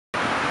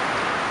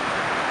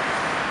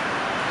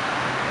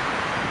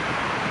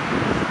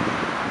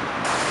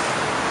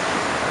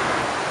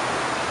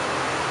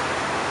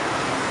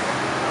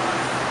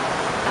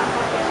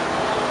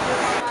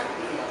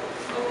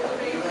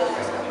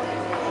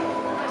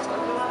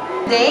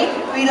today,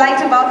 we'd like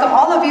to welcome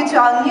all of you to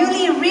our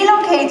newly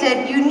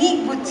relocated,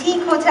 unique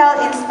boutique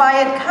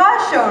hotel-inspired car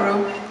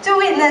showroom to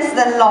witness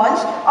the launch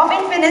of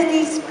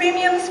Infiniti's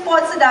premium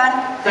sports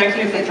sedan. Thank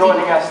you for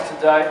joining us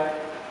today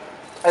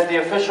at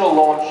the official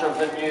launch of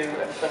the new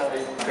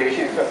Infiniti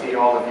Patient to see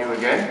all of you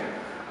again.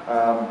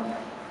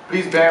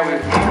 Please bear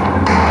with me.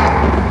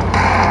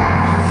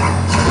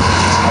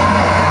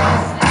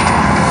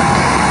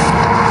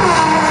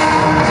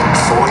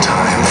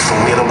 Four-time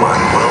Formula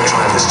One World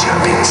Drivers'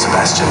 Champion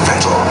Sebastian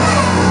Vettel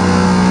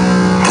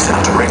is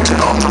our Director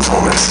of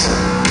Performance.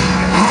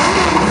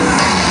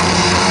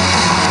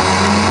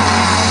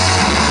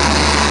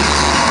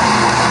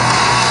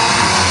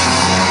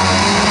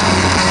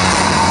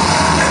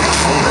 And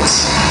performance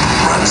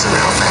runs in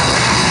our family.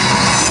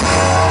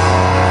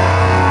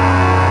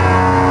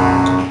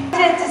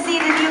 To see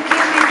the new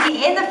Q50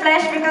 in the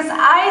flesh, because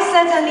I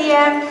certainly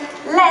am.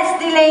 Let's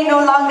delay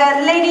no longer.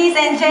 Ladies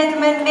and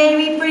gentlemen, may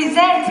we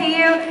present to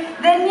you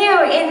the new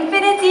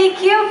Infiniti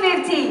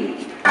Q50.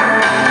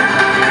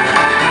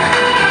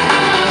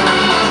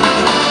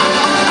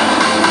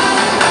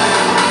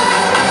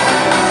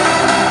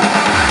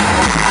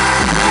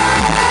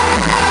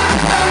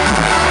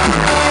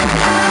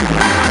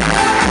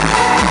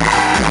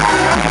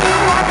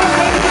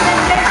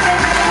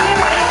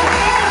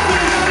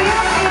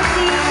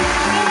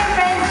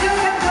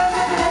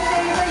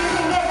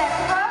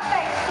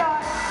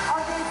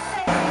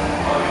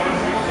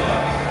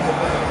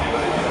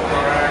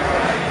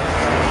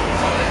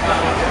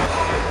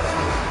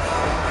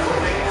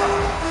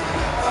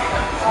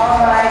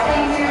 Alright,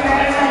 thank you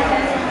very much,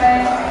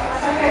 gentlemen.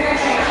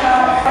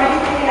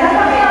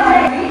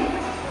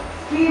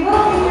 We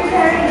will be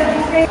preparing the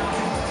buffet.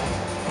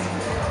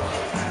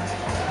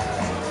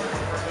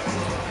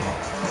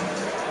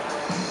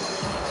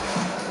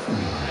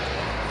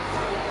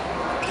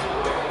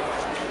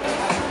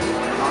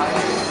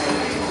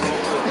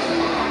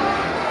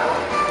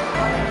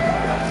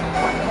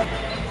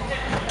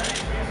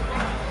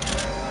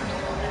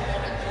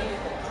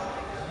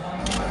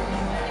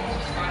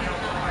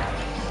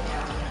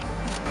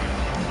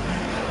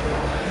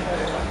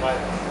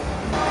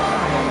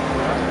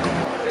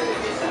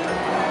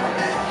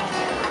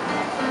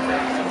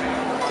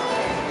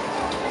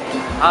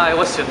 Hi,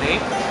 what's your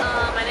name?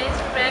 My name is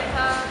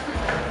Rebecca.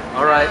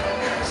 Alright,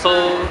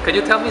 so can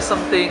you tell me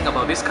something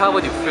about this car?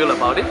 What do you feel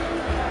about it? I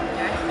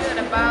feel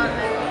about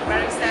like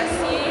very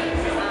sassy,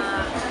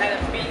 like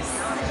a beast.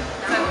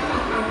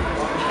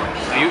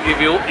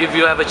 If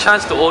you have a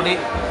chance to own it,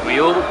 will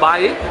you buy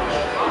it?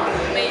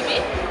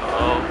 Maybe.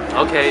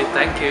 Oh, okay,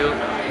 thank you.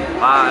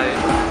 Bye.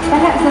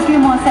 Perhaps a few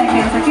more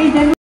seconds,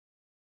 okay?